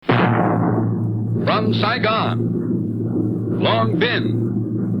From Saigon, Long Bin,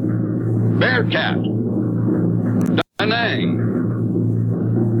 Bearcat, Da Nang,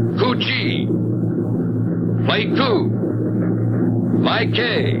 Cu Chi, Pleiku, Lai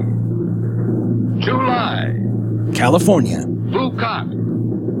Kay, Chu Lai, California, Phu Quoc,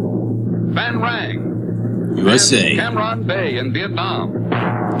 Van Rang, USA, and Cam Bay in Vietnam.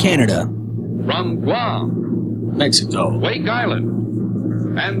 Canada, From Guam, Mexico, Wake Island,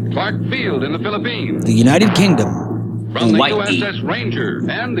 and Clark Field in the Philippines. the United Kingdom, From the Hawaii. USS Ranger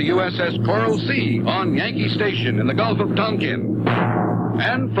and the USS Coral Sea on Yankee Station in the Gulf of Tonkin.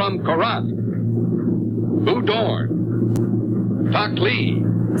 And from Korat, Udorn, Tak Lee,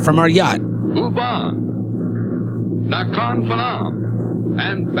 from our yacht, Ubon, Nakhon Phanom,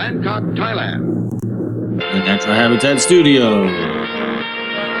 and Bangkok, Thailand. the Natural Habitat Studio.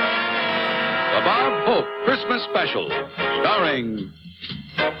 The Bob Hope Christmas Special, starring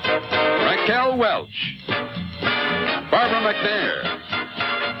Raquel Welch, Barbara McNair,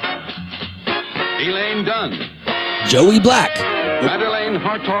 Elaine Dunn, Joey Black, Madeleine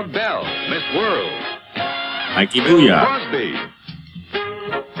Hartog Bell, Miss World, Mikey Bill Booyah. Crosby,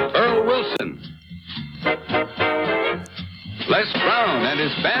 Earl Wilson, Les Brown and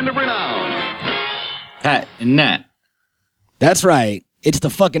his band of renown. Pat and Nat. That's right. It's the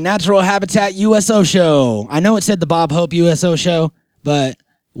fucking Natural Habitat USO show. I know it said the Bob Hope USO show, but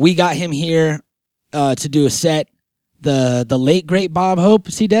we got him here to do a set. The late great Bob Hope,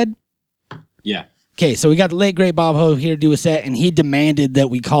 is he dead? Yeah. Okay, so we got the late great Bob Hope here to do a set, and he demanded that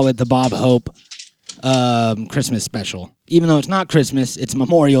we call it the Bob Hope Christmas special. Even though it's not Christmas, it's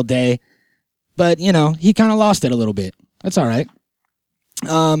Memorial Day. But, you know, he kind of lost it a little bit. That's all right.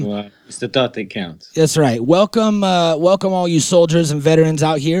 Well, it's the thought that counts. That's right. Welcome all you soldiers and veterans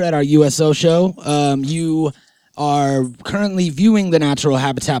out here at our USO show. You are currently viewing the Natural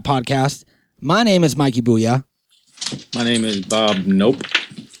Habitat podcast. My name is Mikey Booyah. My name is Bob Nope.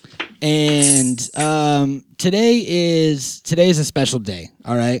 And today is a special day.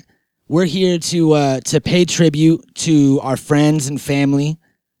 All right, we're here to pay tribute to our friends and family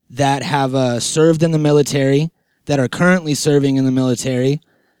that have served in the military, that are currently serving in the military.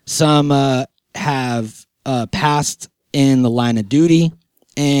 Some have passed in the line of duty,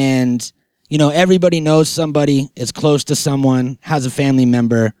 and you know, everybody knows somebody, is close to someone, has a family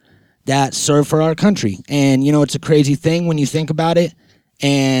member that served for our country. And you know, it's a crazy thing when you think about it.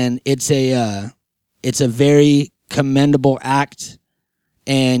 And it's a very commendable act.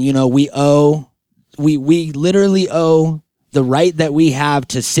 And, you know, we literally owe the right that we have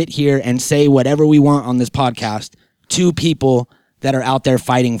to sit here and say whatever we want on this podcast to people that are out there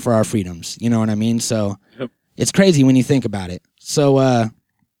fighting for our freedoms. You know what I mean? So It's crazy when you think about it. So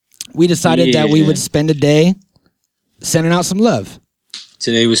we decided that we would spend a day sending out some love.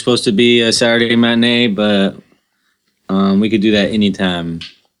 Today was supposed to be a Saturday matinee, but we could do that anytime.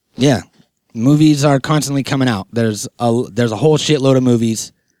 Yeah. Movies are constantly coming out. There's a whole shitload of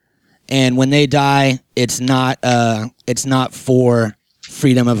movies. And when they die, it's not for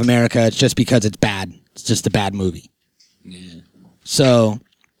freedom of America. It's just because it's bad. It's just a bad movie. Yeah. So,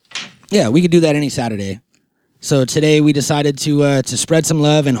 yeah, we could do that any Saturday. So today we decided to spread some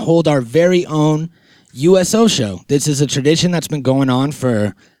love and hold our very own USO show. This is a tradition that's been going on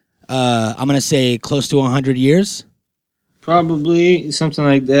for, I'm going to say, close to 100 years. Probably something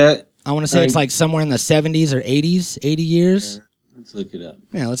like that. I want to say it's like somewhere in the 70s or 80s, 80 years. Yeah, let's look it up.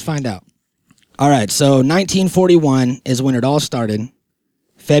 Yeah, let's find out. All right, so 1941 is when it all started,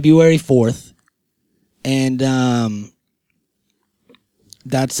 February 4th. And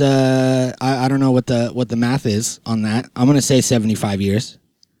that's, I don't know what the math is on that. I'm going to say 75 years,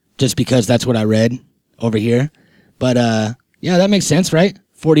 just because that's what I read over here. But yeah, that makes sense, right?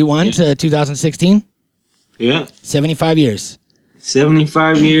 41 to 2016? Yeah. 75 years.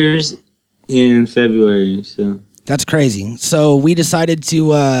 75 years in February, so. That's crazy. So we decided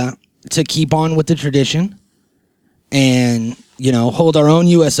to keep on with the tradition and, you know, hold our own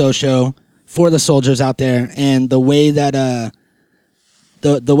USO show for the soldiers out there. And the way that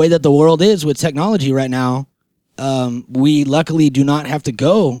the way that the world is with technology right now, we luckily do not have to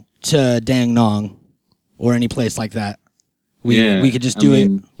go to Dang Nong or any place like that. We could just do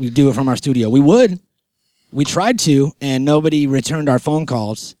it. We do it from our studio. We would. We tried to, and nobody returned our phone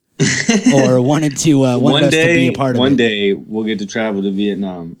calls or wanted us to be a part of it. One day we'll get to travel to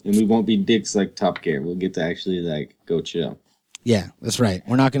Vietnam, and we won't be dicks like Top Gear. We'll get to actually like go chill. Yeah, that's right.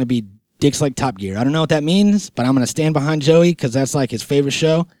 We're not going to be dicks like Top Gear. I don't know what that means, but I'm going to stand behind Joey because that's like his favorite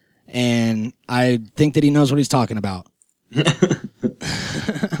show, and I think that he knows what he's talking about.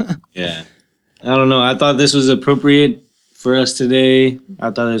 Yeah. I don't know. I thought this was appropriate for us today. I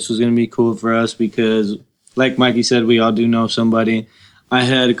thought this was gonna be cool for us because, like Mikey said, we all do know somebody. I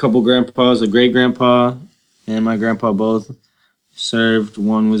had a couple grandpas, a great grandpa and my grandpa both served.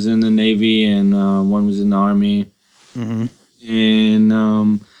 One was in the Navy and one was in the Army. Mm-hmm.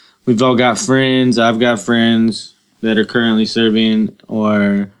 And we've all got friends. I've got friends that are currently serving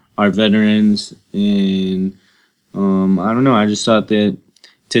or are veterans. And I don't know. I just thought that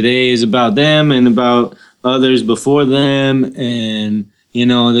today is about them and about others before them. And, you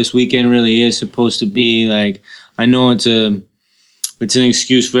know, this weekend really is supposed to be like, I know it's an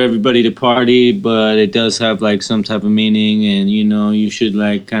excuse for everybody to party, but it does have like some type of meaning. And, you know, you should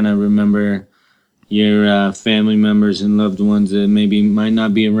like kind of remember your family members and loved ones that maybe might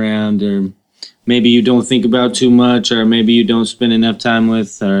not be around, or maybe you don't think about too much, or maybe you don't spend enough time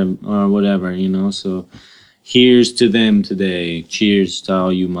with, or whatever, you know. So here's to them today. Cheers to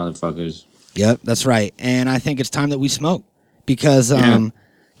all you motherfuckers. Yep, that's right. And I think it's time that we smoke because you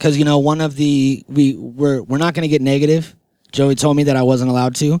know, we're not going to get negative. Joey told me that I wasn't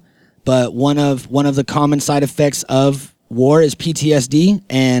allowed to, but one of the common side effects of war is PTSD,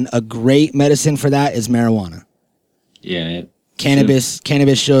 and a great medicine for that is marijuana. Yeah. Cannabis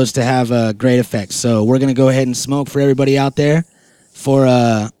shows to have great effects. So we're going to go ahead and smoke for everybody out there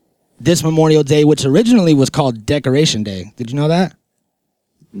for this Memorial Day, which originally was called Decoration Day. Did you know that?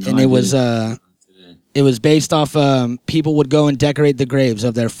 No, And it was based off people would go and decorate the graves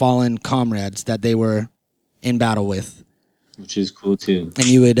of their fallen comrades that they were in battle with. Which is cool too. And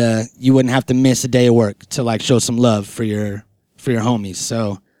you wouldn't have to miss a day of work to like show some love for your homies.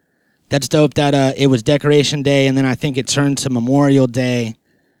 So that's dope that it was Decoration Day, and then I think it turned to Memorial Day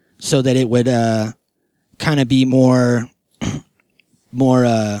so that it would kind of be more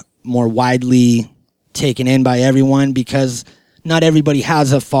widely taken in by everyone, because not everybody has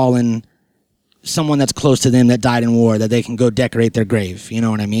someone that's close to them that died in war that they can go decorate their grave. You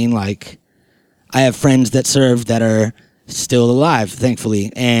know what I mean? Like, I have friends that served that are still alive,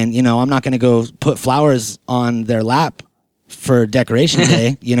 thankfully, and you know, I'm not going to go put flowers on their lap for Decoration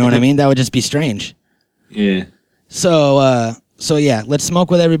Day. You know what I mean? That would just be strange. Yeah. So yeah, let's smoke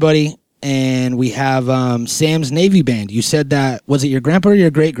with everybody. And we have Sam's Navy band. You said that, was it your grandpa or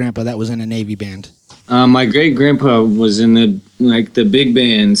your great grandpa that was in a Navy band? My great grandpa was in the big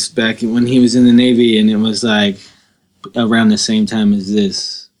bands back when he was in the Navy, and it was like around the same time as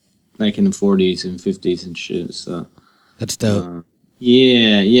this, like in the 40s and 50s and shit. So that's dope.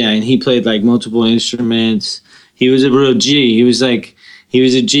 Yeah, and he played like multiple instruments. He was a real G. He was a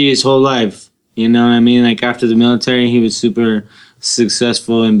G his whole life. You know what I mean? Like after the military, he was super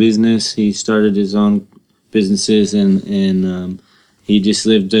successful in business. He started his own businesses, and he just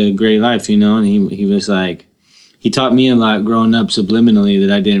lived a great life, you know. And he was like, he taught me a lot growing up subliminally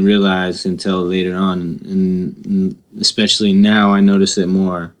that I didn't realize until later on, and especially now I notice it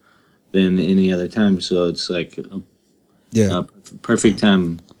more than any other time. So it's like a perfect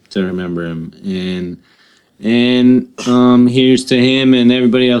time to remember him. And here's to him and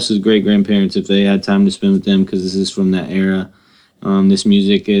everybody else's great grandparents if they had time to spend with them, because this is from that era. This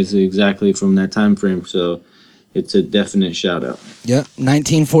music is exactly from that time frame, so it's a definite shout out. Yep,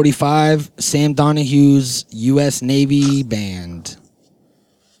 1945, Sam Donahue's U.S. Navy Band.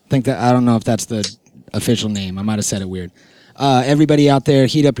 I don't know if that's the official name. I might have said it weird. Everybody out there,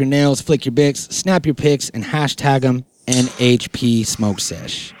 heat up your nails, flick your bics, snap your pics, and hashtag them NHP Smoke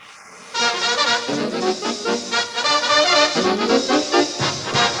Sesh.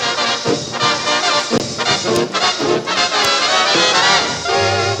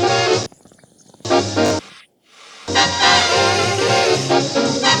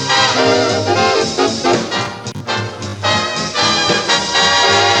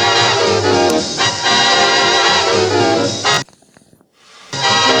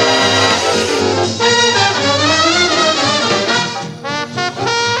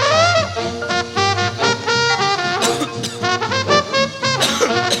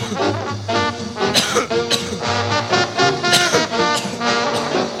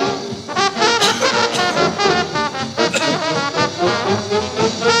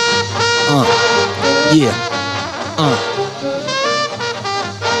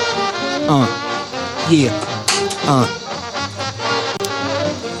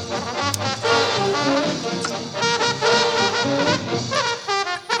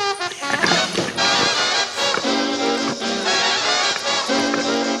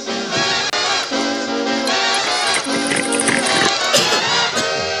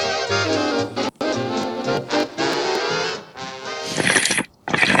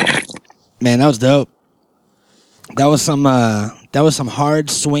 Man, that was dope. That was some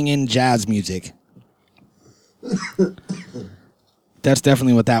hard swinging jazz music. That's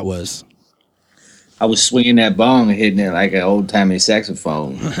definitely what that was. I was swinging that bong and hitting it like an old timey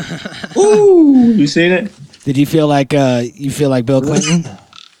saxophone. Ooh, you seen it? Did you feel like Bill Clinton?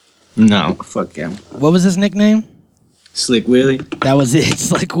 No, fuck him. What was his nickname? Slick Willie. That was it,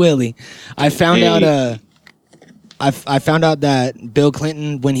 Slick Willie. I found out. I found out that Bill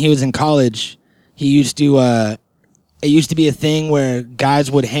Clinton, when he was in college, he used to. It used to be a thing where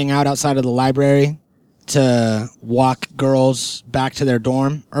guys would hang out outside of the library to walk girls back to their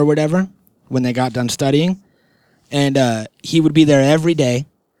dorm or whatever when they got done studying, and he would be there every day,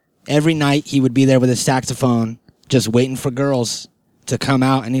 every night. He would be there with his saxophone, just waiting for girls to come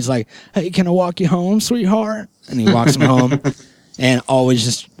out, and he's like, "Hey, can I walk you home, sweetheart?" And he walks them home, and always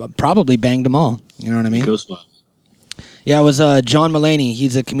just probably banged them all. You know what I mean? Yeah, it was John Mulaney.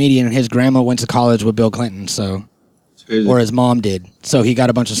 He's a comedian, and his grandma went to college with Bill Clinton, so, or his mom did. So he got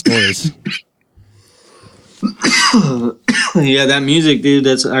a bunch of stories. Yeah, that music, dude.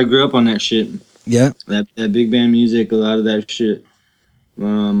 I grew up on that shit. Yeah, that big band music, a lot of that shit.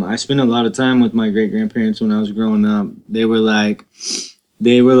 I spent a lot of time with my great grandparents when I was growing up. They were like,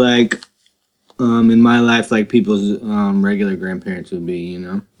 in my life, like people's regular grandparents would be, you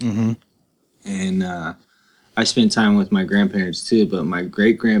know. Mm-hmm. And I spent time with my grandparents too, but my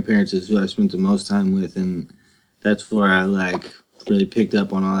great grandparents is who I spent the most time with, and that's where I like really picked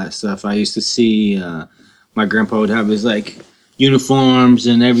up on all that stuff. I used to see my grandpa would have his like uniforms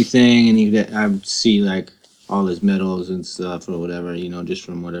and everything, and I would see like all his medals and stuff or whatever, you know, just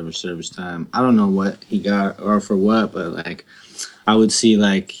from whatever service time. I don't know what he got or for what, but like I would see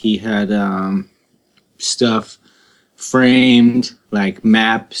like he had stuff framed, like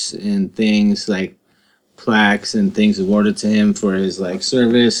maps and things, like plaques and things awarded to him for his like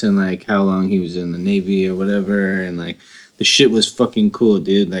service and like how long he was in the Navy or whatever, and like the shit was fucking cool,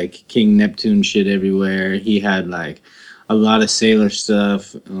 dude. Like King Neptune shit everywhere. He had like a lot of sailor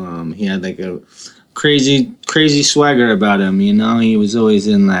stuff. He had like a crazy swagger about him, you know. He was always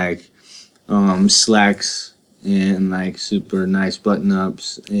in like slacks and like super nice button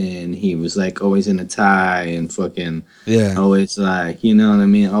ups, and he was like always in a tie and fucking always like, you know what I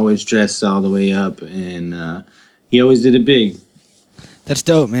mean, always dressed all the way up, and he always did it big. That's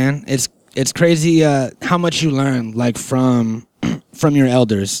dope, man. It's crazy how much you learn like from your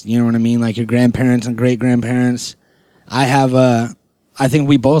elders, you know what I mean, like your grandparents and great grandparents. I think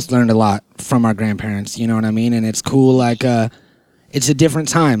we both learned a lot from our grandparents, you know what I mean? And it's cool, like, it's a different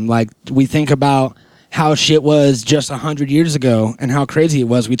time. Like, we think about how shit was just 100 years ago and how crazy it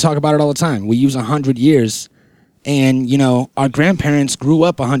was. We talk about it all the time. We use 100 years, and, you know, our grandparents grew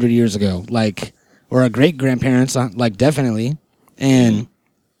up 100 years ago, like, or our great-grandparents, like, definitely. And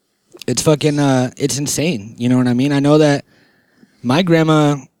it's fucking, it's insane, you know what I mean? I know that my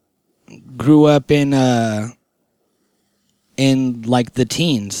grandma grew up in like the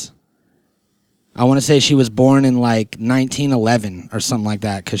teens. I want to say she was born in like 1911 or something like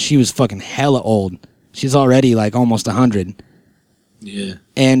that, because she was fucking hella old. She's already like almost 100. Yeah.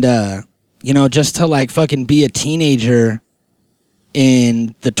 And, you know, just to like fucking be a teenager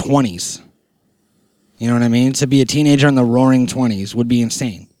in the 20s. You know what I mean? To be a teenager in the roaring 20s would be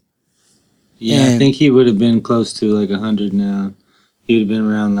insane. Yeah, and I think he would have been close to like 100 now. He would have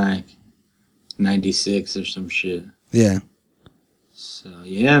been around like 96 or some shit. Yeah. So,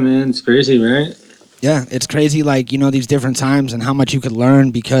 yeah, man, it's crazy, right? Yeah, it's crazy, like, you know, these different times and how much you could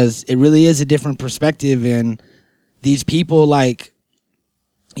learn, because it really is a different perspective. And these people, like,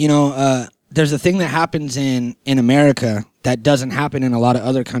 you know, there's a thing that happens in America that doesn't happen in a lot of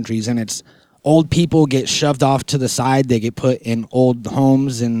other countries, and it's old people get shoved off to the side. They get put in old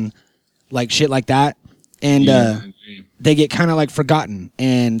homes and, like, shit like that. And they get kind of, like, forgotten,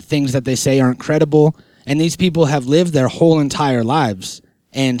 and things that they say aren't credible. And these people have lived their whole entire lives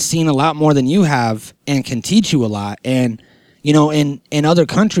and seen a lot more than you have and can teach you a lot. And, you know, in other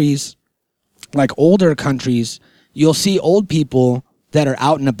countries, like older countries, you'll see old people that are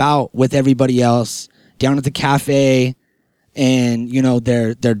out and about with everybody else down at the cafe, and, you know,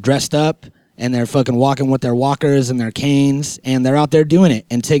 they're dressed up and they're fucking walking with their walkers and their canes, and they're out there doing it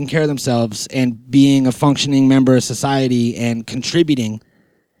and taking care of themselves and being a functioning member of society and contributing.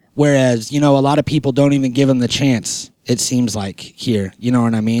 Whereas, you know, a lot of people don't even give them the chance, it seems like, here. You know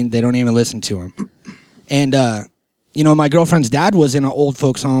what I mean? They don't even listen to him. And, you know, my girlfriend's dad was in an old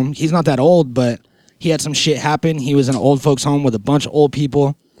folks home. He's not that old, but he had some shit happen. He was in an old folks home with a bunch of old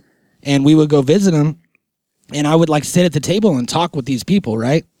people. And we would go visit him. And I would, like, sit at the table and talk with these people,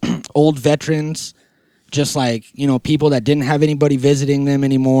 right? Old veterans, just like, you know, people that didn't have anybody visiting them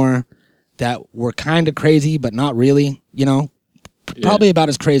anymore, that were kind of crazy, but not really, you know? Probably about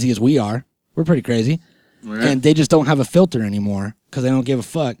as crazy as we are. We're pretty crazy. Right. and they just don't have a filter anymore because they don't give a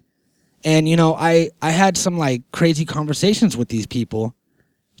fuck. And you know, I had some like crazy conversations with these people,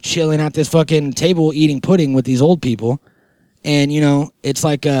 chilling at this fucking table eating pudding with these old people, and you know, it's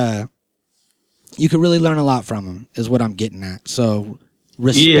like you could really learn a lot from them, is what I'm getting at. So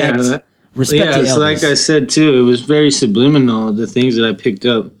respect, respect Yeah, the it's like elders. I said too. It was very subliminal. The things that I picked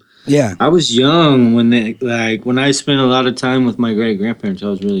up. Yeah, I was young when when I spent a lot of time with my great grandparents. I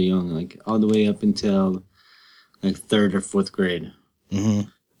was really young, like all the way up until like third or fourth grade. hmm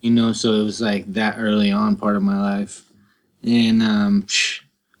You know, so it was like that early on part of my life, and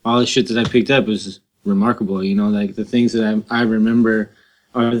all the shit that I picked up was remarkable. You know, like the things that I remember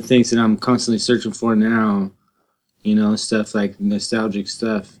are the things that I'm constantly searching for now. You know, stuff like nostalgic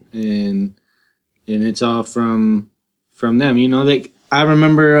stuff, and it's all from them. You know, like I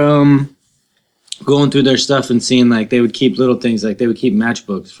remember going through their stuff and seeing like they would keep little things, like they would keep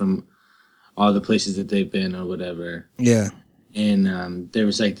matchbooks from all the places that they've been or whatever. yeah, And there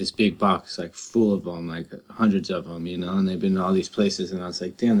was like this big box, like full of them, like hundreds of them, you know, and they've been to all these places. And I was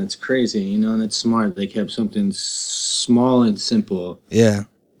like, damn, that's crazy, you know, and that's smart. They kept something small and simple yeah,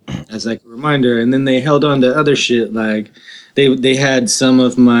 as like a reminder. And then they held on to other shit. Like they had some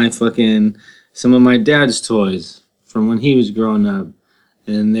of my dad's toys from when he was growing up.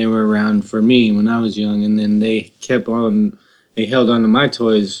 And they were around for me when I was young. And then they held on to my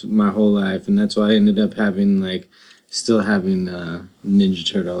toys my whole life. And that's why I ended up still having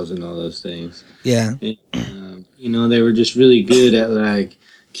Ninja Turtles and all those things. yeah, And, you know, they were just really good at like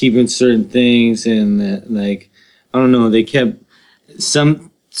keeping certain things, and like I don't know, they kept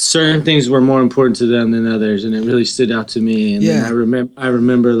some certain things were more important to them than others, and it really stood out to me. And then I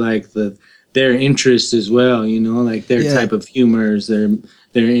remember like their interest as well. You know, like their type of humors, their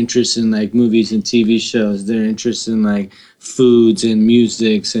interest in like movies and TV shows, their interest in like foods and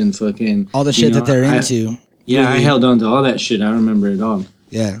musics and fucking all the shit that they're into. Yeah, I held on to all that shit. I remember it all.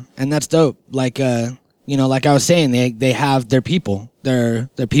 Yeah, and that's dope. Like, you know, like I was saying, they have their people. They're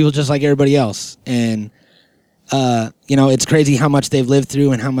people just like everybody else, and you know, it's crazy how much they've lived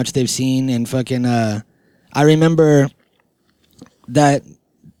through and how much they've seen. And fucking, I remember that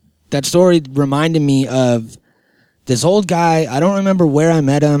story reminded me of this old guy. I don't remember where I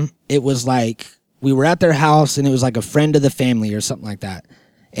met him. It was like we were at their house, and it was like a friend of the family or something like that.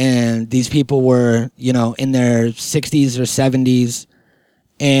 And these people were, you know, in their 60s or 70s.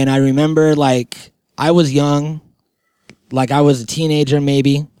 And I remember, like, I was young. Like, I was a teenager,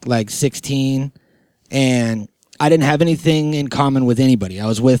 maybe, like 16. And I didn't have anything in common with anybody. I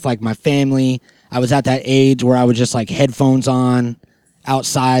was with, like, my family. I was at that age where I was just, like, headphones on,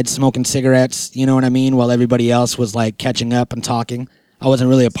 outside, smoking cigarettes, you know what I mean? While everybody else was, like, catching up and talking. I wasn't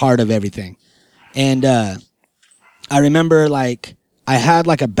really a part of everything. And I remember, like, I had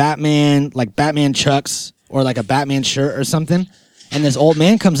like a Batman Chucks or like a Batman shirt or something. And this old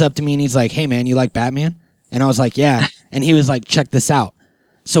man comes up to me and he's like, "Hey man, you like Batman?" And I was like, "Yeah." And he was like, "Check this out."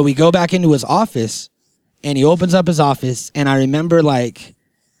 So we go back into his office, and he opens up his office. And I remember, like,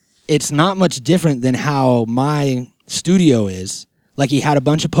 it's not much different than how my studio is. Like, he had a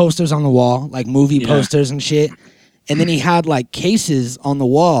bunch of posters on the wall, like movie posters and shit. And then he had like cases on the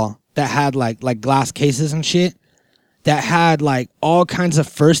wall that had like glass cases and shit, that had like all kinds of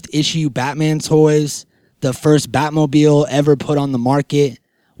first issue Batman toys, the first Batmobile ever put on the market,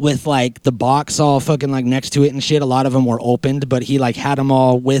 with like the box all fucking like next to it and shit. A lot of them were opened, but he like had them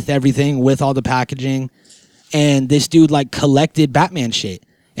all with everything, with all the packaging. And this dude like collected Batman shit.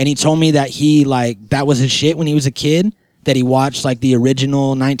 And he told me that he like, that was his shit when he was a kid, that he watched like the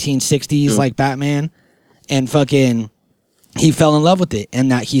original 1960s like Batman, and fucking he fell in love with it,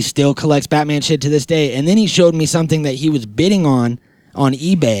 and that he still collects Batman shit to this day. And then he showed me something that he was bidding on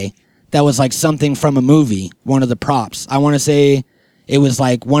eBay that was like something from a movie, one of the props. I want to say it was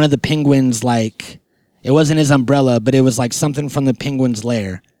like one of the Penguins, like it wasn't his umbrella, but it was like something from the Penguin's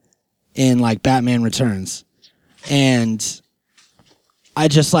lair in like Batman Returns. And I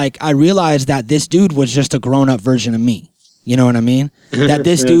just like, I realized that this dude was just a grown-up version of me. You know what I mean? That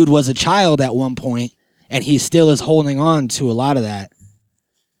this dude was a child at one point, and he still is holding on to a lot of that.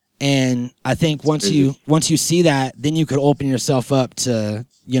 And I think once you see that, then you could open yourself up to,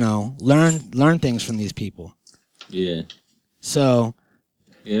 you know, learn things from these people. Yeah. So,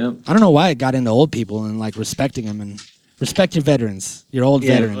 yeah, I don't know why it got into old people and like respecting them, and respect your veterans, your old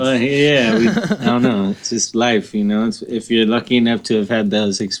veterans. Well, I don't know. It's just life, you know. If you're lucky enough to have had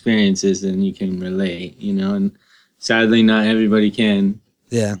those experiences, then you can relate, you know. And sadly, not everybody can.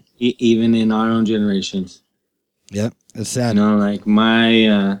 Yeah. Even in our own generations. Yep. It's sad. You know, like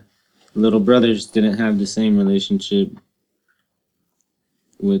my little brothers didn't have the same relationship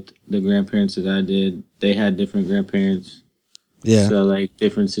with the grandparents that I did. They had different grandparents. Yeah. So like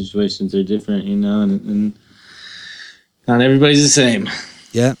different situations are different, and not everybody's the same.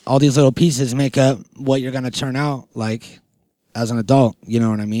 Yeah. All these little pieces make up what you're gonna turn out like as an adult. You know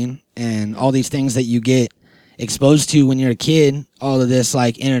what I mean? And all these things that you get exposed to when you're a kid, all of this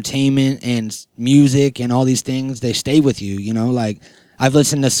like entertainment and music and all these things, they stay with you. You know, like I've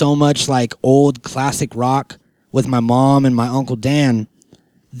listened to so much like old classic rock with my mom and my Uncle Dan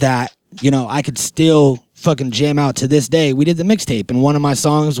that, you know, I could still fucking jam out to this day. We did the mixtape, and one of my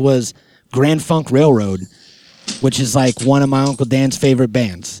songs was Grand Funk Railroad, which is like one of my Uncle Dan's favorite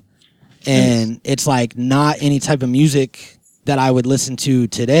bands. And it's like not any type of music that I would listen to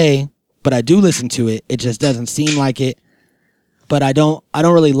today, but I do listen to it. It just doesn't seem like it. But I don't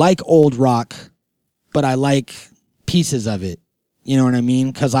really like old rock, but I like pieces of it. You know what I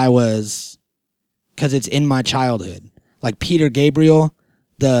mean? Because it's in my childhood. Like Peter Gabriel,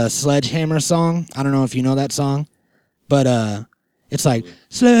 the Sledgehammer song. I don't know if you know that song, but it's like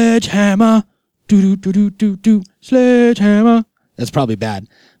Sledgehammer, do do do do do do, Sledgehammer. That's probably bad,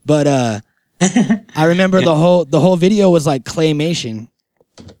 but I remember the whole video was like claymation,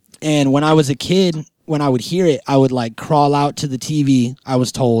 and when I was a kid, when I would hear it, I would like crawl out to the TV. I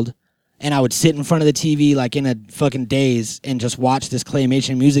was told. And I would sit in front of the TV like in a fucking daze and just watch this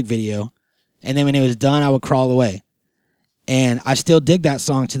claymation music video. And then when it was done, I would crawl away. And I still dig that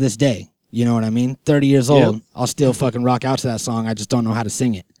song to this day. You know what I mean? 30 years old, yep. I'll still fucking rock out to that song. I just don't know how to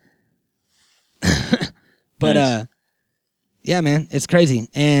sing it. But nice. Yeah, man, it's crazy.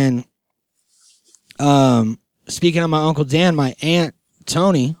 And speaking of my Uncle Dan, my Aunt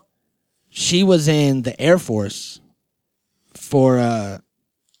Tony, she was in the Air Force for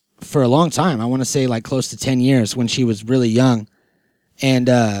a long time. I want to say like close to 10 years when she was really young.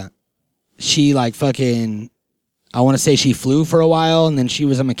 And she like fucking, I want to say she flew for a while, and then she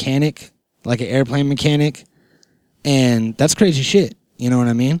was a mechanic, like an airplane mechanic. And that's crazy shit. You know what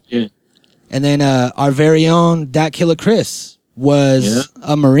I mean? Yeah. And then our very own Dat Killer Chris was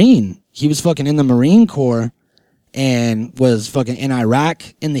a Marine. He was fucking in the Marine Corps and was fucking in Iraq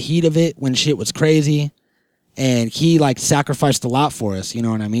in the heat of it when shit was crazy. And he like sacrificed a lot for us, you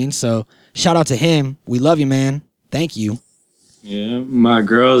know what I mean? So shout out to him. We love you, man. Thank you. Yeah, my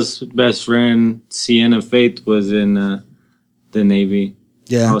girl's best friend, Sienna Faith, was in the Navy.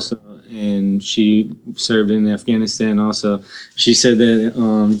 Yeah. Also, and she served in Afghanistan also. She said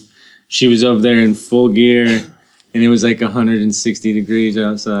that she was over there in full gear, and it was like 160 degrees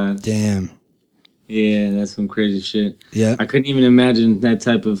outside. Damn. Yeah, that's some crazy shit. Yeah. I couldn't even imagine that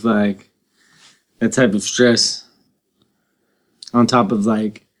type of stress on top of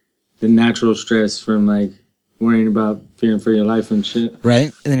like the natural stress from like worrying about fearing for your life and shit.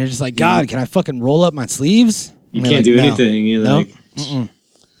 Right. And then you're just like, God, can I fucking roll up my sleeves? You can't do anything. You're no. like,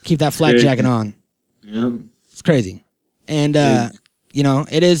 keep that flak jacket on. Yeah. It's crazy. And, you know,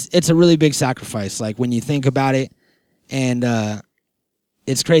 it's a really big sacrifice. Like when you think about it, and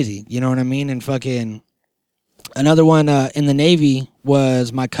it's crazy. You know what I mean? And fucking another one in the Navy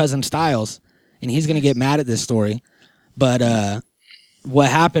was my cousin Styles. And he's going to get mad at this story. But what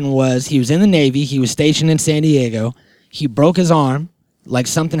happened was he was in the Navy. He was stationed in San Diego. He broke his arm. Like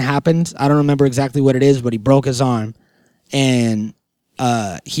something happened. I don't remember exactly what it is, but he broke his arm. And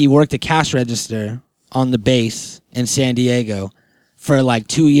he worked a cash register on the base in San Diego for like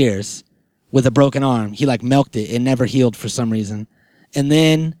 2 years with a broken arm. He like milked it. It never healed for some reason. And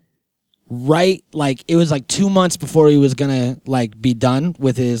then it was like 2 months before he was gonna like be done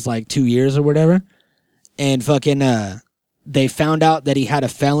with his like 2 years or whatever, and fucking they found out that he had a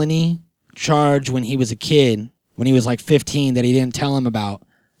felony charge when he was a kid, when he was like 15, that he didn't tell him about,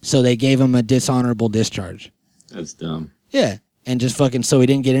 so they gave him a dishonorable discharge. That's dumb. Yeah, and just fucking so he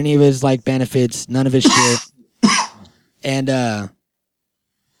didn't get any of his like benefits, none of his shit. And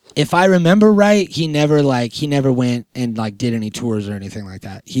if I remember right, he never went and like did any tours or anything like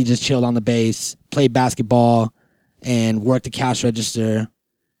that. He just chilled on the base, played basketball, and worked the cash register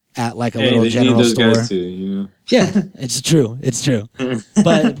at like a little general store. Guys too, you know? Yeah, it's true. It's true.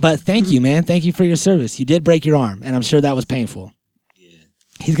 But thank you, man. Thank you for your service. You did break your arm, and I'm sure that was painful. Yeah.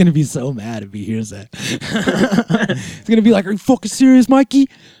 He's gonna be so mad if he hears that. He's gonna be like, "Are you fucking serious, Mikey?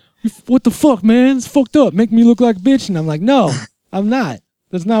 What the fuck, man? It's fucked up. Make me look like a bitch." And I'm like, "No, I'm not.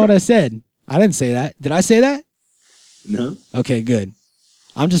 That's not what I said. I didn't say that. Did I say that?" No. Okay, good.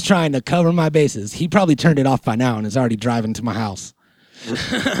 I'm just trying to cover my bases. He probably turned it off by now and is already driving to my house.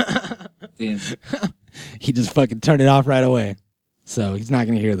 Damn. He just fucking turned it off right away. So he's not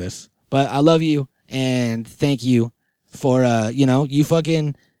going to hear this. But I love you and thank you for, you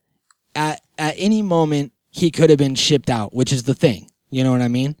fucking, at any moment, he could have been shipped out, which is the thing. You know what I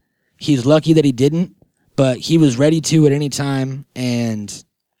mean? He's lucky that he didn't, but he was ready to at any time. And,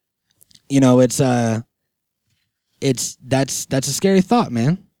 you know, that's a scary thought,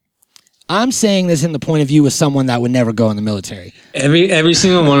 man. I'm saying this in the point of view of someone that would never go in the military. Every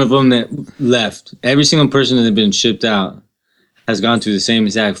single one of them that left, every single person that had been shipped out has gone through the same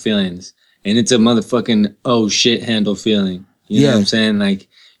exact feelings. And it's a motherfucking oh shit handle feeling. You know what I'm saying? Like,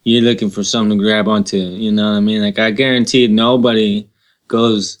 you're looking for something to grab onto. You know what I mean? Like, I guarantee nobody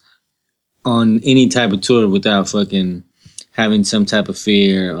goes on any type of tour without fucking having some type of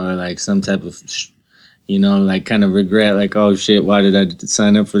fear or like some type of, you know, like kind of regret. Like, oh shit, why did I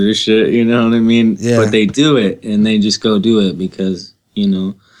sign up for this shit? You know what I mean? Yeah. But they do it and they just go do it because, you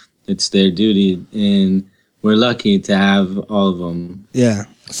know, it's their duty. And we're lucky to have all of them. Yeah.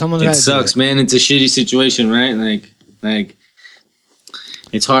 It sucks, man. It's a shitty situation, right? Like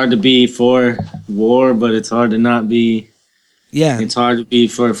it's hard to be for war, but it's hard to not be. Yeah. It's hard to be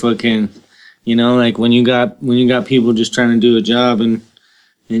for fucking, you know, like when you got people just trying to do a job and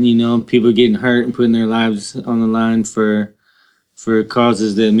you know, people getting hurt and putting their lives on the line for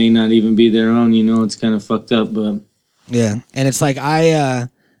causes that may not even be their own, you know, it's kind of fucked up, but yeah. And it's like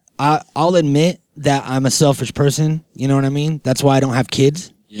I'll admit that I'm a selfish person, you know what I mean? That's why I don't have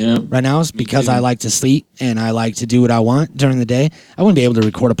kids. yeah. Right now is because I like to sleep and I like to do what I want during the day. I wouldn't be able to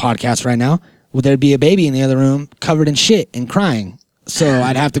record a podcast right now. Would there be a baby in the other room covered in shit and crying? So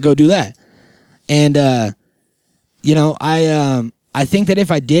I'd have to go do that. And you know, I think that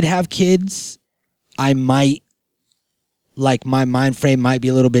if I did have kids, I might, like, my mind frame might be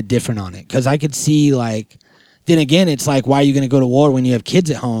a little bit different on it, because I could see, like, then again, it's like, why are you going to go to war when you have kids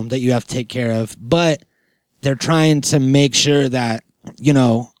at home that you have to take care of? But they're trying to make sure that, you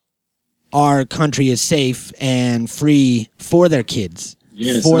know, our country is safe and free for their kids.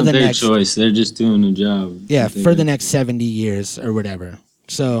 Yeah, it's for not the their next choice. They're just doing a job. Yeah, for the next 70 years or whatever.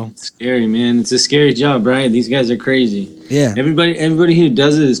 So it's scary, man. It's a scary job, right? These guys are crazy. yeah, Everybody who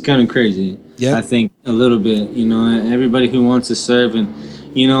does it is kind of crazy. Yep. I think a little bit, you know, everybody who wants to serve, and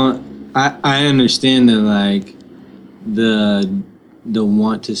you know, I understand that, like, the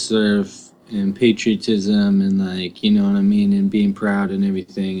want to serve and patriotism and, like, you know what I mean, and being proud and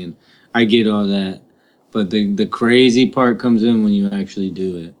everything, and I get all that. But the crazy part comes in when you actually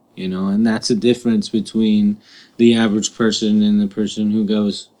do it, you know, and that's the difference between the average person and the person who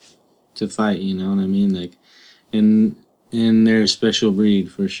goes to fight, you know what I mean? Like, and they're a special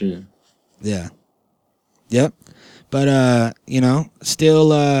breed for sure. yeah, yep. But you know,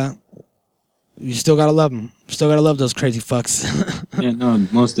 still, you still gotta love them. Still gotta love those crazy fucks. Yeah, no,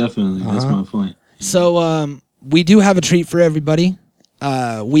 most definitely. That's my point. So we do have a treat for everybody.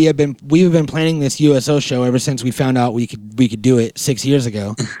 We have been planning this USO show ever since we found out we could do it 6 years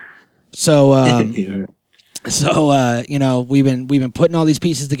ago. So you know, we've been putting all these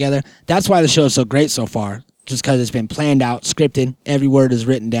pieces together. That's why the show is so great so far, just because it's been planned out, scripted. Every word is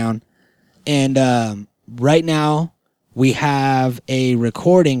written down. And right now we have a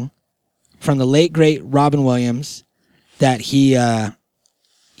recording from the late great Robin Williams that he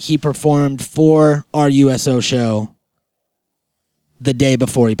performed for our USO show the day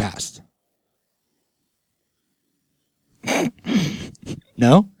before he passed.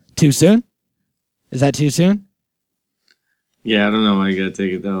 No? Too soon? Is that too soon? Yeah, I don't know why you gotta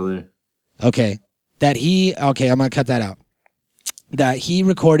take it down there. Okay. I'm gonna cut that out. That he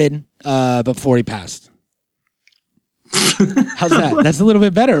recorded before he passed. How's that? That's a little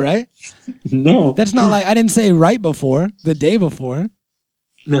bit better, right? No. That's not like I didn't say right before, the day before.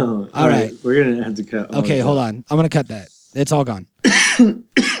 No. All right. We're gonna have to cut. Okay, hold on. I'm gonna cut that. It's all gone.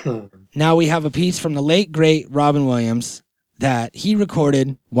 Now we have a piece from the late great Robin Williams that he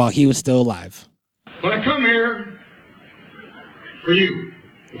recorded while he was still alive. But I come here for you,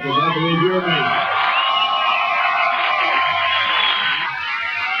 because I believe you're amazing.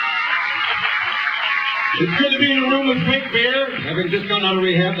 It's good to be in a room with fake beer. Having just gone out of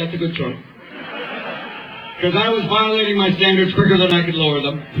rehab, that's a good choice. Because I was violating my standards quicker than I could lower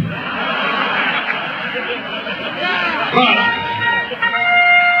them. But,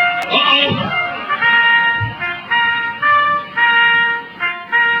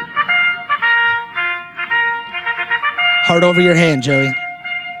 Heart over your hand, Joey.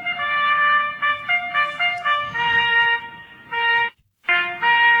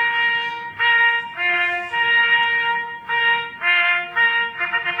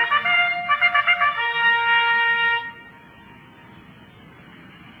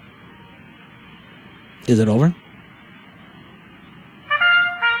 Is it over?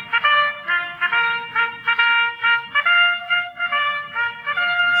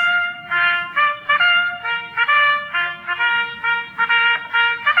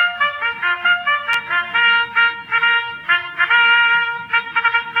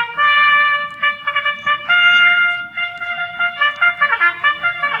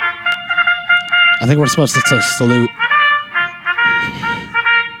 I think we're supposed to salute.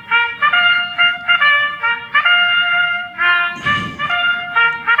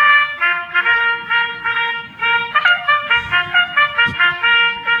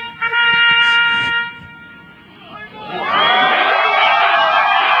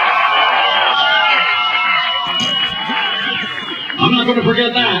 I'm not going to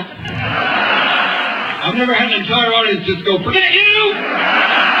forget that. I've never had an entire audience just go, forget you!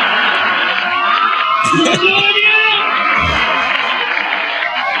 You have no idea!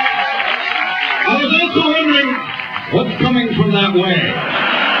 I was also wondering what's coming from that way.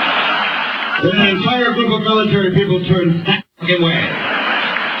 When an entire group of military people turn that fucking way.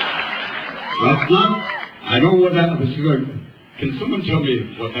 That's not, I know what that was. Can someone tell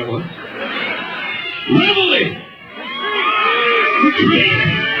me what that was? Reveille! Retreat!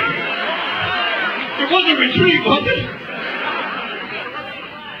 It wasn't retreat, was it?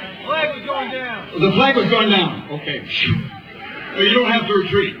 The flag was going down. The flag was going down. Okay. Well, you don't have to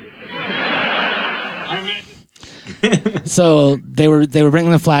retreat. I mean, So they were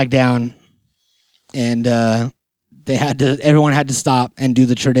bringing the flag down, and everyone had to stop and do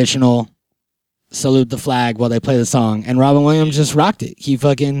the traditional salute the flag while they play the song. And Robin Williams just rocked it. He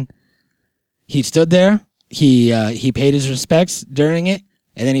stood there. He paid his respects during it,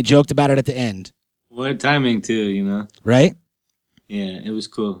 and then he joked about it at the end. What timing too, you know? Right? Yeah, it was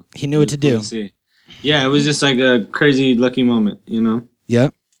cool. He knew what to do. See. Yeah, it was just like a crazy lucky moment, you know?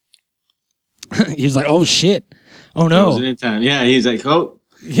 Yep. He was like, "Oh shit! Oh It no!" was anytime. Yeah, he's like, oh.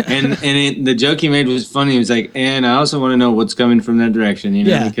 Yeah. And the joke he made was funny. He was like, and I also want to know what's coming from that direction, you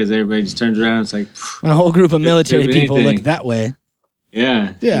know? Yeah. Because everybody just turns around. It's like, A whole group of military If people anything. looked that way.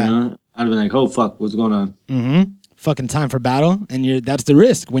 yeah. Yeah. You know? I'd be like, oh, fuck, what's going on? Mm-hmm. Fucking time for battle, and that's the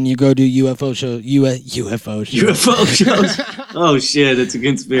risk when you go do UFO show. UFO show. UFO shows. Oh, shit, it's a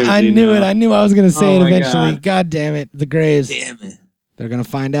conspiracy. I knew now. it. I knew I was gonna say Oh it my eventually. God. God damn it, the Grays. Damn it. They're gonna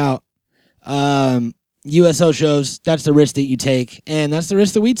find out. USO shows. That's the risk that you take, and that's the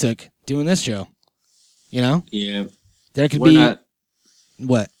risk that we took doing this show. You know, Yeah. there could We're be not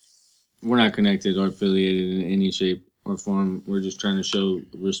what? we're not connected or affiliated in any shape or form. We're just trying to show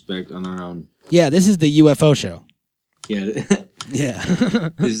respect on our own. Yeah, this is the UFO show. Yeah. Yeah.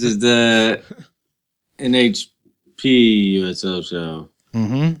 This is the NHP USO show.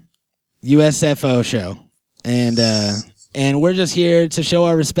 Mm-hmm. USFO show, and we're just here to show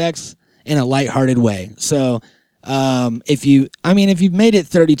our respects in a lighthearted way. So, if you've made it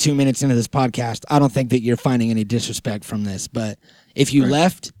 32 minutes into this podcast, I don't think that you're finding any disrespect from this. But if you Right.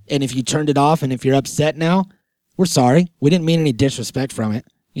 left and if you turned it off and if you're upset now, we're sorry. We didn't mean any disrespect from it.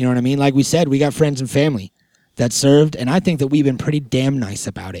 You know what I mean? Like we said, we got friends and family that served, and I think that we've been pretty damn nice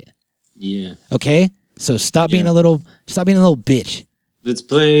about it. Yeah. Okay, so stop being a little bitch. Let's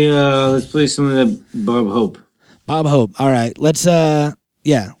play some of that Bob Hope. Bob Hope. All right. Let's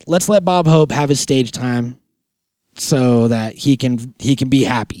let Bob Hope have his stage time so that he can be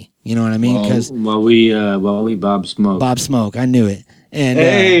happy. You know what I mean? Because while we Bob smoke. Bob Smoke, I knew it. And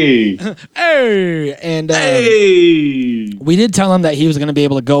Hey. hey, and Hey. we did tell him that he was going to be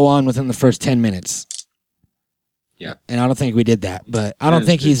able to go on within the first 10 minutes. Yeah. And I don't think we did that, but I don't That's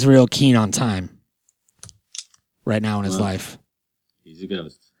think true. he's real keen on time right now in his Well. life. He's a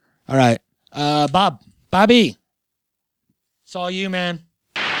ghost. All right. Bobby. It's all you, man.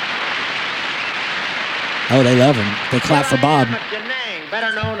 Oh, they love him. They clap for Bob. Here I am at Da Nang,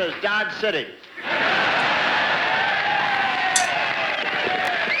 better known as Dodge City.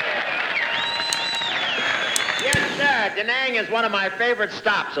 Yes, sir. Da Nang is one of my favorite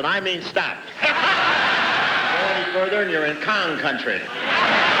stops, and I mean stops. Go any further, and you're in Kong country.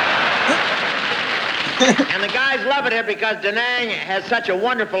 And the guys love it here because Da Nang has such a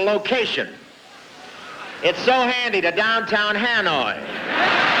wonderful location. It's so handy to downtown Hanoi.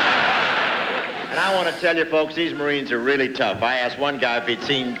 And I want to tell you, folks, these Marines are really tough. I asked one guy if he'd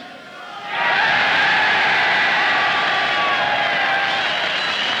seen...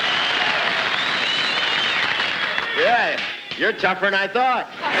 Yeah, you're tougher than I thought.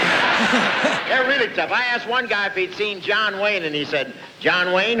 They're really tough. I asked one guy if he'd seen John Wayne, and he said,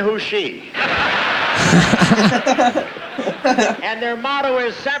 John Wayne, who's she? And their motto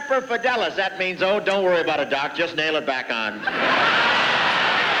is Semper Fidelis. That means, oh, don't worry about it, Doc. Just nail it back on.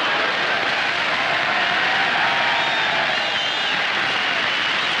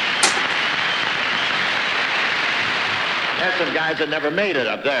 There's some guys that never made it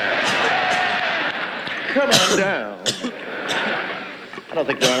up there. Come on down. I don't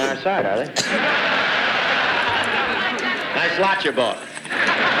think they're on our side, are they? Nice lot you bought.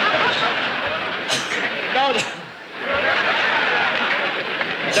 No,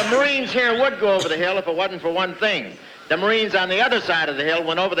 the Marines Marines here would go over the hill if it wasn't for one thing. The Marines on the other side of the hill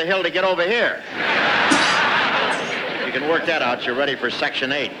went over the hill to get over here. You can work that out. You're ready for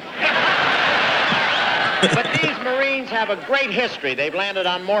Section 8. But these Marines have a great history. They've landed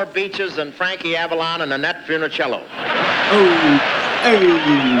on more beaches than Frankie Avalon and Annette Funicello.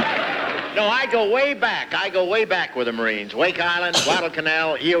 No, I go way back. I go way back with the Marines. Wake Island,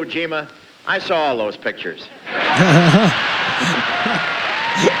 Guadalcanal, Iwo Jima. I saw all those pictures.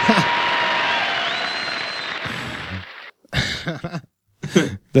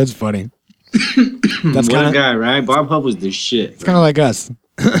 That's funny. That's kind of guy, right? Bob Hope was the shit. It's kind of like us.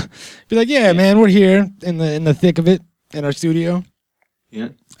 Be like, yeah, man, we're here in the thick of it in our studio. Yeah.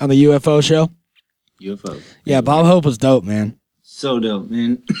 On the UFO show. UFO. Yeah, Bob Hope was dope, man. So dope,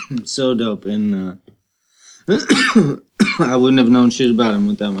 man. So dope. And I wouldn't have known shit about him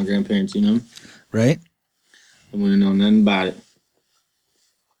without my grandparents, you know? Right? I wouldn't have known nothing about it.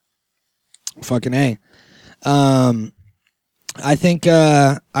 Fucking A. I think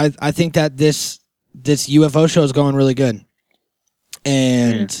I think that this UFO show is going really good.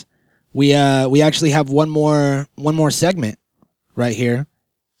 And we actually have one more segment right here.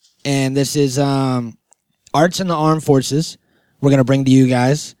 And this is Arts in the Armed Forces. We're going to bring to you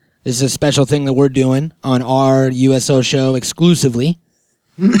guys. This is a special thing that we're doing on our USO show exclusively.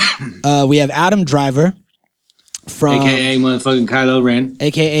 We have Adam Driver from AKA motherfucking Kylo Ren.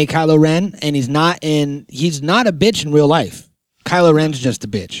 AKA Kylo Ren, and he's not a bitch in real life. Kylo Ren's just a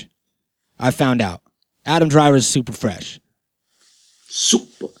bitch. I found out. Adam Driver is super fresh.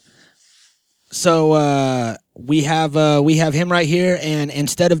 Super. So we have him right here, and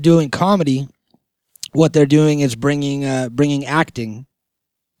instead of doing comedy, what they're doing is bringing acting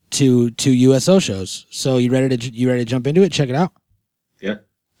to USO shows. So you ready to jump into it? Check it out. Yeah.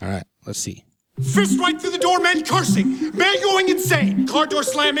 All right. Let's see. Fist right through the door, men cursing, man going insane, car door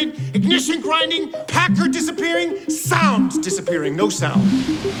slamming, ignition grinding, Packer disappearing, sound disappearing, no sound.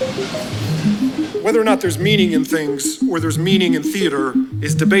 Whether or not there's meaning in things or there's meaning in theater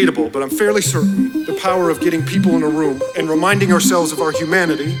is debatable, but I'm fairly certain the power of getting people in a room and reminding ourselves of our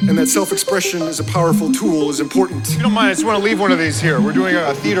humanity and that self-expression is a powerful tool is important. If you don't mind, I just want to leave one of these here. We're doing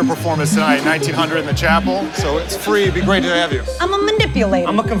a theater performance tonight, 1900 in the chapel, so it's free. It'd be great to have you. I'm a manipulator.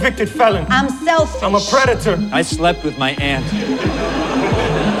 I'm a convicted felon. I'm selfish. I'm a predator. I slept with my aunt.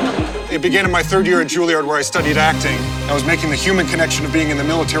 It began in my third year at Juilliard where I studied acting. I was making the human connection of being in the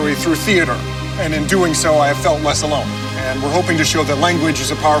military through theater. And in doing so, I have felt less alone. And we're hoping to show that language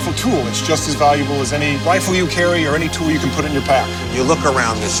is a powerful tool. It's just as valuable as any rifle you carry or any tool you can put in your pack. You look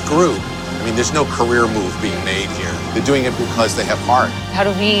around this group, I mean, there's no career move being made here. They're doing it because they have heart. How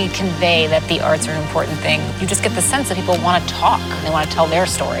do we convey that the arts are an important thing? You just get the sense that people want to talk. They want to tell their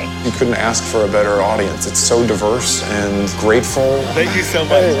story. You couldn't ask for a better audience. It's so diverse and grateful. Thank you so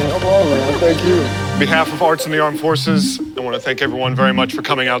much. Hey, no problem, man. Thank you. On behalf of Arts in the Armed Forces, I want to thank everyone very much for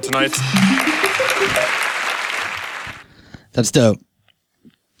coming out tonight. That's dope.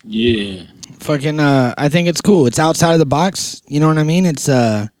 Yeah. Fucking I think it's cool. It's outside of the box. You know what I mean? It's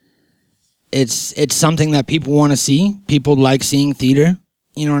something that people want to see. People like seeing theater.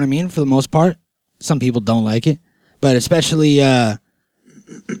 You know what I mean? For the most part. Some people don't like it. But especially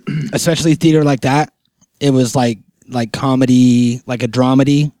theater like that. It was like comedy, like a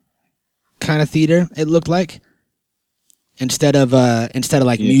dramedy kind of theater, it looked like. Instead of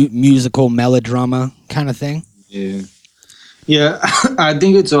like musical melodrama kind of thing. Yeah. Yeah, I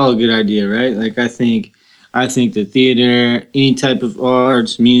think it's all a good idea, right? Like I think the theater, any type of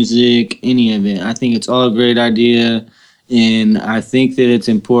arts, music, any of it, I think it's all a great idea. And I think that it's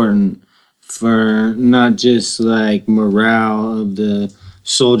important for not just like morale of the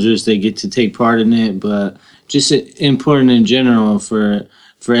soldiers that get to take part in it, but just important in general for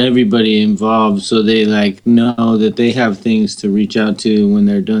everybody involved, so they like know that they have things to reach out to when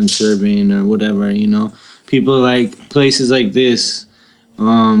they're done serving or whatever, you know. People like places like this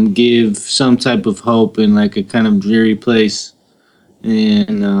give some type of hope in like a kind of dreary place.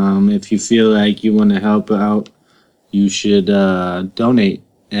 And if you feel like you want to help out, you should donate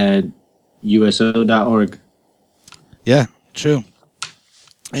at uso.org. Yeah, true.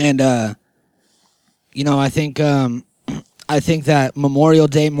 And you know, I think that Memorial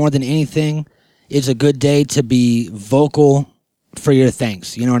Day, more than anything, is a good day to be vocal for your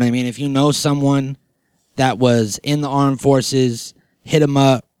thanks. You know what I mean? If you know someone that was in the armed forces, hit them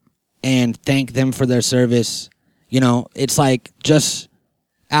up and thank them for their service. You know, it's like just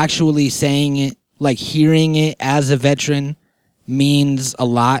actually saying it, like hearing it as a veteran means a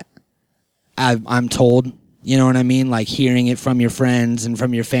lot. I'm told, you know what I mean? Like hearing it from your friends and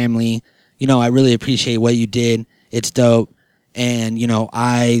from your family. You know, I really appreciate what you did. It's dope. And, you know,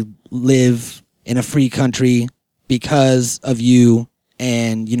 I live in a free country because of you.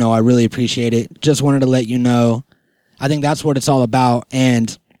 And, you know, I really appreciate it. Just wanted to let you know. I think that's what it's all about.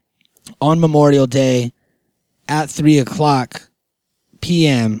 And on Memorial Day at 3:00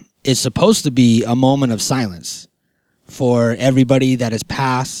 p.m. is supposed to be a moment of silence for everybody that has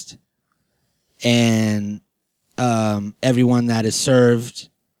passed and everyone that is served.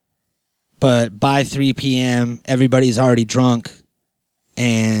 But by 3 p.m., everybody's already drunk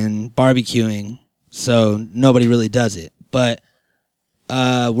and barbecuing, so nobody really does it. But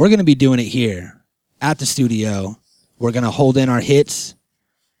we're going to be doing it here at the studio. We're going to hold in our hits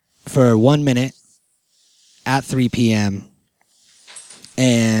for 1 minute at 3 p.m.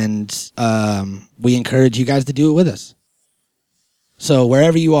 And we encourage you guys to do it with us. So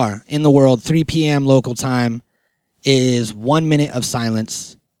wherever you are in the world, 3 p.m. local time is 1 minute of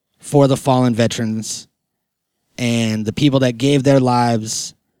silence for the fallen veterans and the people that gave their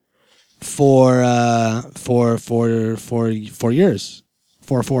lives for years. For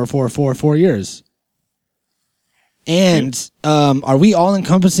years. And are we all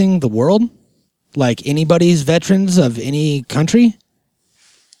encompassing the world? Like anybody's veterans of any country?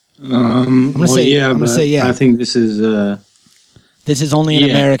 I'm gonna say yeah. I think this is only an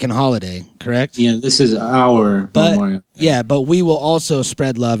American holiday, correct? Yeah, this is our memorial. Yeah, but we will also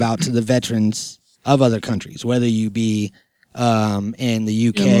spread love out to the veterans of other countries, whether you be in the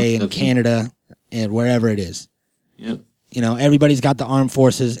UK and Canada and wherever it is. Yep. You know, everybody's got the armed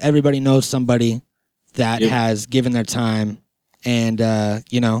forces. Everybody knows somebody that has given their time. And,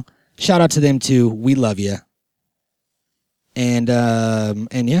 you know, shout out to them too. We love you. And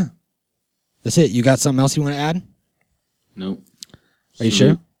yeah, that's it. You got something else you want to add? Nope. Are you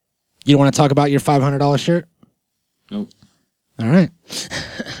sure? You don't want to talk about your $500 shirt? Nope. All right.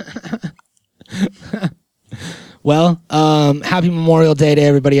 Well, happy Memorial Day to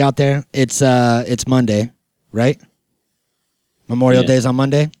everybody out there. It's Monday, right? Memorial Day is on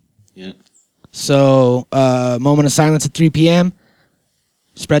Monday? Yeah. So, moment of silence at 3 p.m.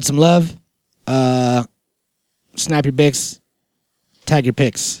 Spread some love. Snap your bics. Tag your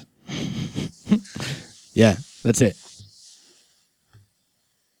pics. Yeah, that's it.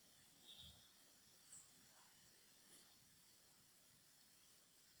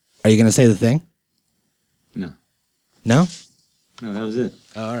 Are you going to say the thing? No. No? No, that was it.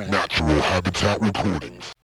 All right. Natural Habitat Recordings.